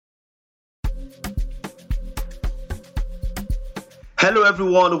Hello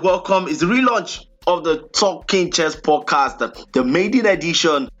everyone, welcome. It's the relaunch of the Talking Chess podcast, the maiden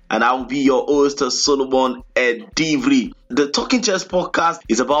edition, and I will be your host, Solomon Ediviri. The Talking Chess podcast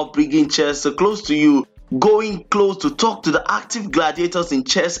is about bringing chess close to you, going close to talk to the active gladiators in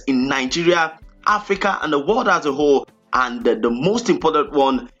chess in Nigeria, Africa, and the world as a whole. And the most important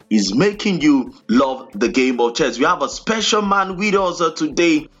one is making you love the game of chess. We have a special man with us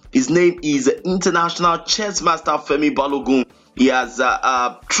today. His name is International Chess Master Femi Balogun. He has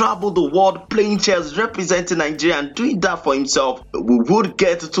traveled the world playing chess, representing Nigeria, and doing that for himself. We would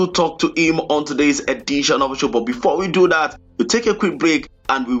get to talk to him on today's edition of the show. But before we do that, we'll take a quick break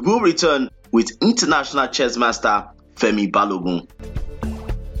and we will return with International Chess Master Femi Balogun.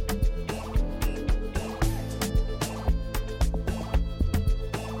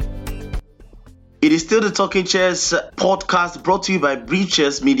 It is still the Talking Chess podcast brought to you by Brief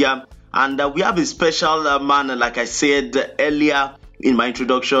Chess Media. And we have a special man, like I said earlier in my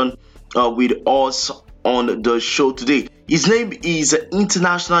introduction, with us on the show today. His name is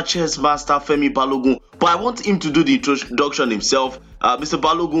International Chess Master Femi Balogun. But I want him to do the introduction himself. Mr.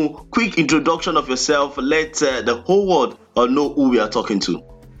 Balogun, quick introduction of yourself. Let the whole world know who we are talking to.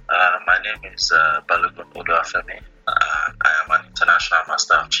 My name is Balogun Femi. I am an international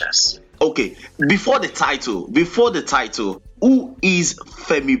master of chess. Okay, before the title, who is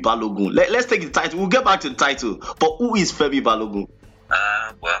Femi Balogun? Let's take the title. We'll get back to the title. But who is Femi Balogun?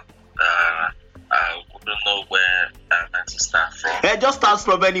 I wouldn't know where I'm meant to start from. Just start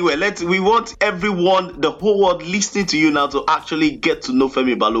from anywhere. We want everyone, the whole world listening to you now to actually get to know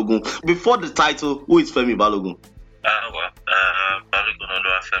Femi Balogun. Before the title, who is Femi Balogun?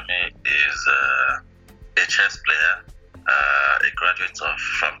 Balogun Femi is a chess player, a graduate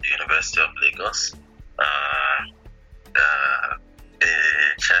from the University of Lagos, a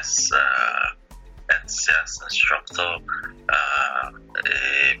chess enthusiast, instructor, a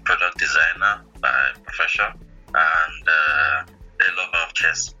product designer by profession, and a lover of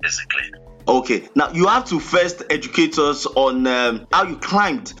chess, basically. Okay, now you have to first educate us on how you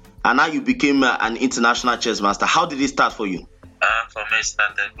climbed and how you became an international chess master. How did it start for you? For me, it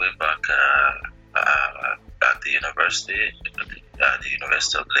started way back at the University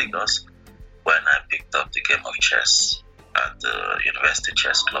of Lagos, when I picked up the game of chess at the University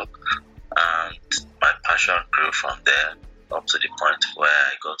Chess Club, and my passion grew from there up to the point where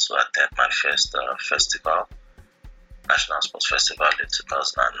I got to attend my first festival, National Sports Festival in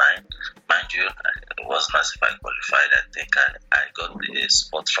 2009. Mind you, it wasn't as if I qualified. I think I got the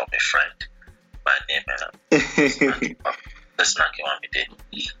spot from a friend by name Snacky Wamide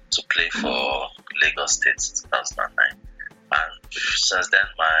to play for Lagos State 2009. And since then,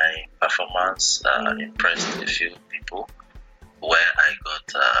 my performance impressed a few people, where I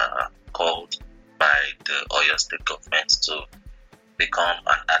got called by the Oyo State government to become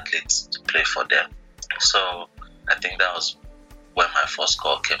an athlete to play for them. So I think that was where my first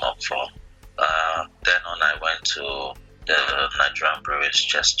call came up from. Then on, I went to the Nigerian Brewers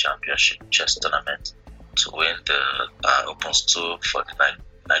Chess Championship chess tournament to win the Opens 2 for the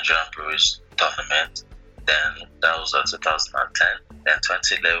Nigerian Brewers tournament. Then that was 2010. Then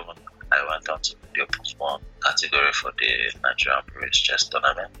 2011, I went on to the Opens 1 category for the Nigerian Brewers chess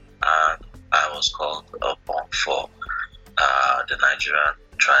tournament, and I was called upon for the Nigerian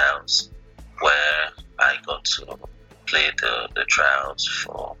trials, where I got to play the trials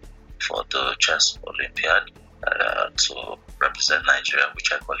for the chess Olympiad to represent Nigeria,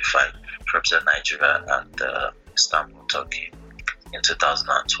 which I qualified to represent Nigeria at Istanbul, Turkey in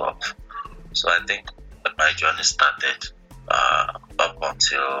 2012. So I think my journey started up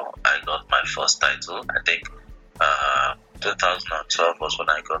until I got my first title. I think 2012 was when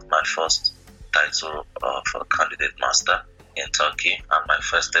I got my first title of a candidate master in Turkey, and my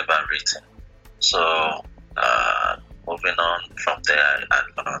first ever rating. So moving on from there, I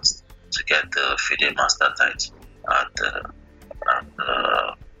advanced to get the FIDE master title at the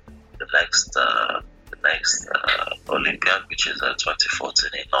next Olympiad, which is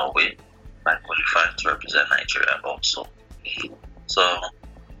 2014 in Norway. I qualified to represent Nigeria also. So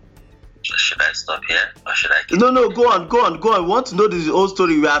should I stop here, or should I keep No, go on. We want to know the whole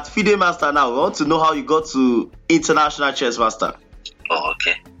story. We're at FIDE master now. We want to know how you got to international chess master. Oh,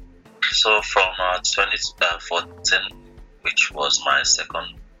 okay. So from 2014, which was my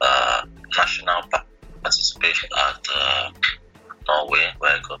second national participation at Norway,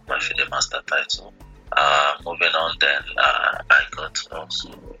 where I got my FIDE master title. Moving on, then I got to also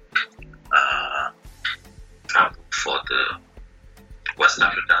travel for the West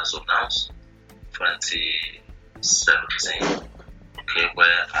African Zonals 2017, okay,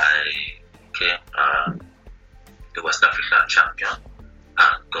 where I became the West African champion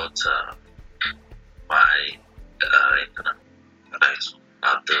and got my right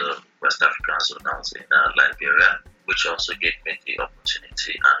at the West African zone. I was in Liberia, which also gave me the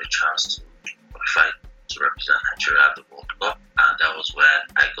opportunity and the chance to qualify to represent Nigeria at the World Cup, and that was where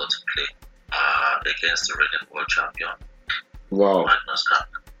I got to play against the reigning world champion. Wow. Magnus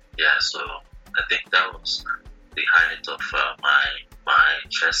Carlsen. Yeah, so I think that was the height of my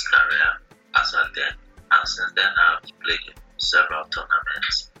chess career as at then. And since then, I've played in several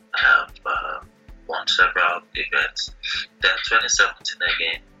tournaments. I have won several events. Then 2017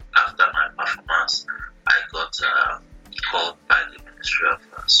 again, after my performance, I got called by the Ministry of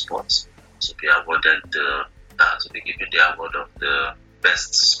Sports to be awarded to be given the award of the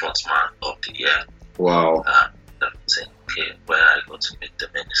Best Sportsman of the Year. Wow. 17K, where I got to meet the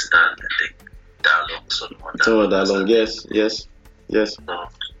minister and the dialogue. So dialogue, yes. So,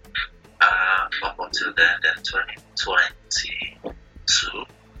 up until then 2022,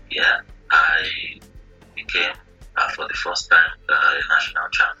 I became for the first time a national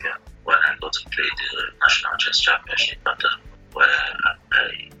champion when I got to play the National Chess Championship, where I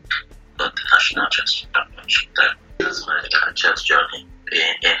got the National Chess Championship. That's my chess journey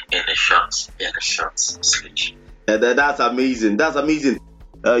in a short speech. That's amazing.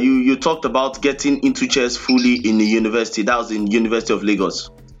 You talked about getting into chess fully in the university. That was in University of Lagos.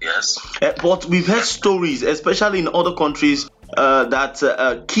 Yes. But we've heard stories, especially in other countries, that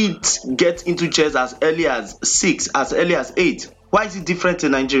kids get into chess as early as 6, as early as 8. Why is it different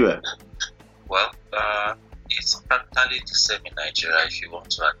in Nigeria? Well, it's practically the same in Nigeria if you want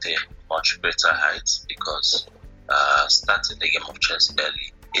to attain much greater heights, because starting the game of chess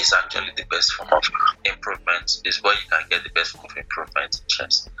early is actually the best form of improvement, is where you can get the best form of improvement in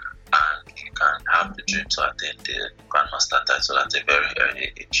chess. And you can have the dream to attain the Grandmaster title at a very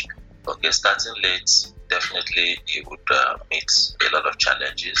early age. Okay, starting late, definitely you would meet a lot of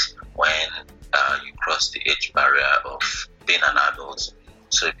challenges when you cross the age barrier of being an adult,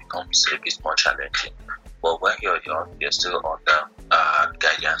 so it becomes a bit more challenging. But when you're young, you're still under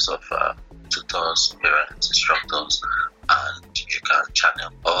guidance of tutors, parents, instructors, and you can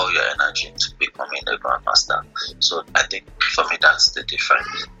channel all your energy into becoming a Grandmaster. So I think for me that's the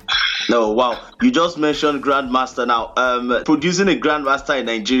difference. No, wow. You just mentioned Grandmaster now. Producing a Grandmaster in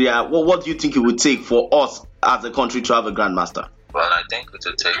Nigeria, what do you think it would take for us as a country to have a Grandmaster? Well, I think it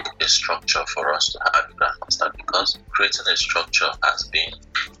will take a structure for us to have a Grandmaster, because creating a structure has been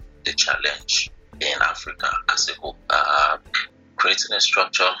the challenge in Africa as a whole. Creating a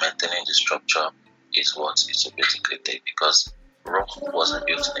structure, maintaining the structure is what it will basically take, because Rome wasn't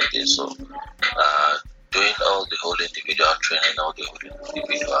built in a day. So doing all the whole individual training, all the whole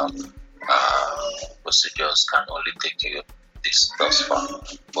individual procedures can only take you this thus far.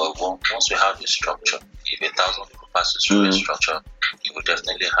 But once we have a structure, if 1,000 people pass through a structure, you will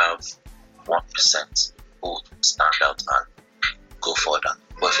definitely have 1% who would stand out and go further.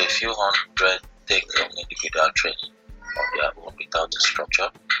 But if a few hundred take individual training on their own without a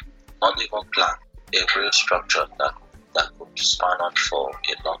structure, not even plan a real structure that could span on for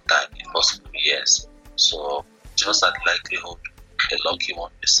a long time, possibly years. So just that likelihood, a lucky 1%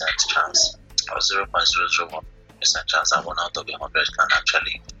 chance or 0.001% chance that 1 out of 100 can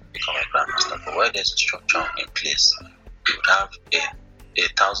actually become a Grandmaster. But where there's a structure in place, you would have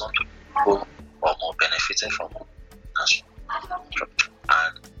 1,000 people or more benefiting from that structure,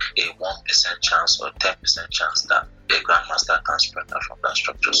 and a 1% chance or 10% chance that a Grandmaster can spread out from that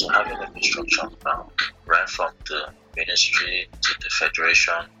structure. So having a good structure right from the ministry to the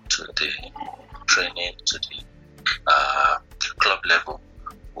federation to the training to the club level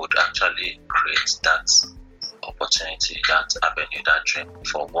would actually create that opportunity, that avenue, that dream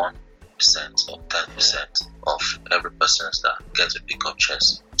for 1% or 10% of every person that gets to pick up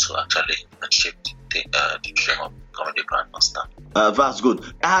chess to actually achieve the dream of becoming a Grandmaster. That's good.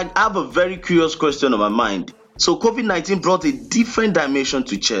 I have a very curious question on my mind. So COVID-19 brought a different dimension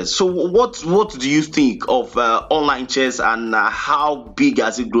to chess. So what do you think of online chess, and how big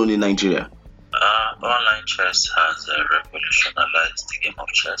has it grown in Nigeria? Online chess has revolutionized the game of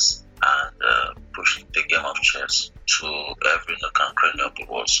chess and pushed the game of chess to every nook and cranny of the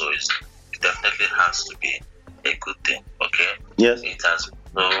world. So it definitely has to be a good thing. Okay. Yes. It has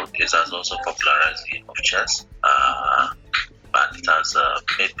also popularized the game of chess. And it has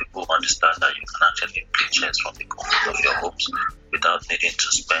made people understand that you can actually play chess from the comfort of your homes without needing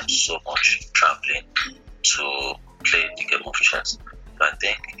to spend so much traveling to play the game of chess. So I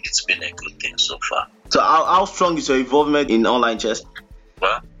think it's been a good thing so far. So how strong is your involvement in online chess?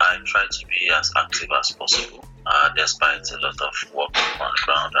 Well, I try to be as active as possible, despite a lot of work on the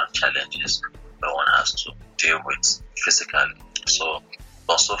ground and challenges that one has to deal with physically. So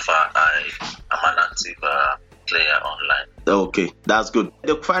but so far I am an active player online. Okay, that's good.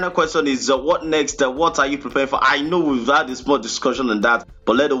 The final question is what next? What are you preparing for? I know we've had a small discussion on that,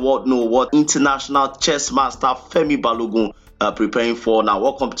 but let the world know what international chess master Femi Balogun preparing for now.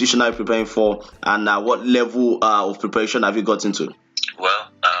 What competition are you preparing for, and what level of preparation have you got into? Well,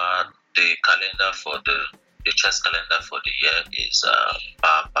 the calendar for the chess calendar for the year is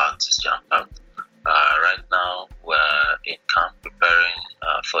packed, is jam-packed. Right now, we're in camp preparing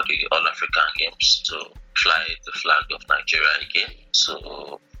for the All African Games to fly the flag of Nigeria again.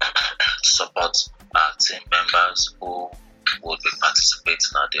 So, support our team members who would be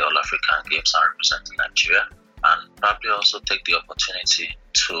participating at the All African Games and representing Nigeria, and probably also take the opportunity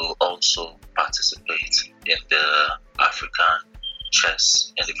to also participate in the African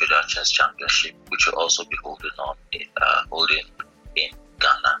individual chess championship, which will also be holding in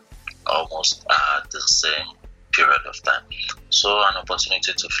Ghana, almost at the same period of time. So an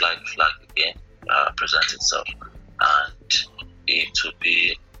opportunity to fly the flag again present itself, and it will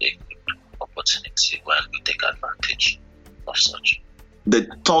be a good opportunity when we take advantage of such. The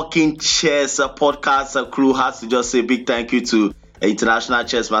Talking Chess podcast crew has to just say big thank you to international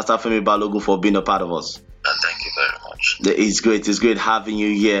chess master Femi Balogun for being a part of us. Thank you very much. It's great having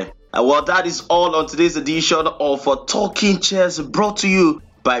you here. Well, that is all on today's edition of Talking Chess, brought to you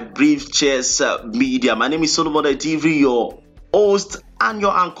by Brief Chess Media. My name is Solomon Ediviri, your host and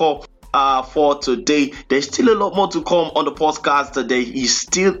your anchor for today. There's still a lot more to come on the podcast. There is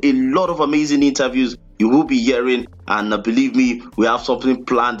still a lot of amazing interviews you will be hearing, and believe me, we have something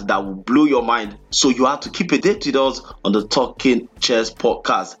planned that will blow your mind. So you have to keep it up with us on the Talking Chess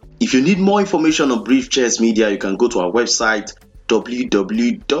podcast. If you need more information on Brief Chess Media, you can go to our website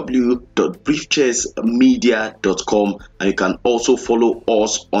www.briefchessmedia.com, and you can also follow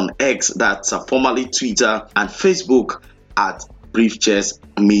us on X, that's formerly Twitter, and Facebook at Brief Chess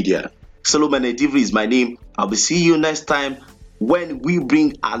Media. Solomon Ediviri is my name. I'll be seeing you next time when we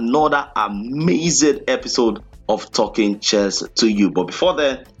bring another amazing episode of Talking Chess to you. But before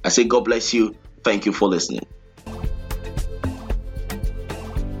then, I say God bless you. Thank you for listening.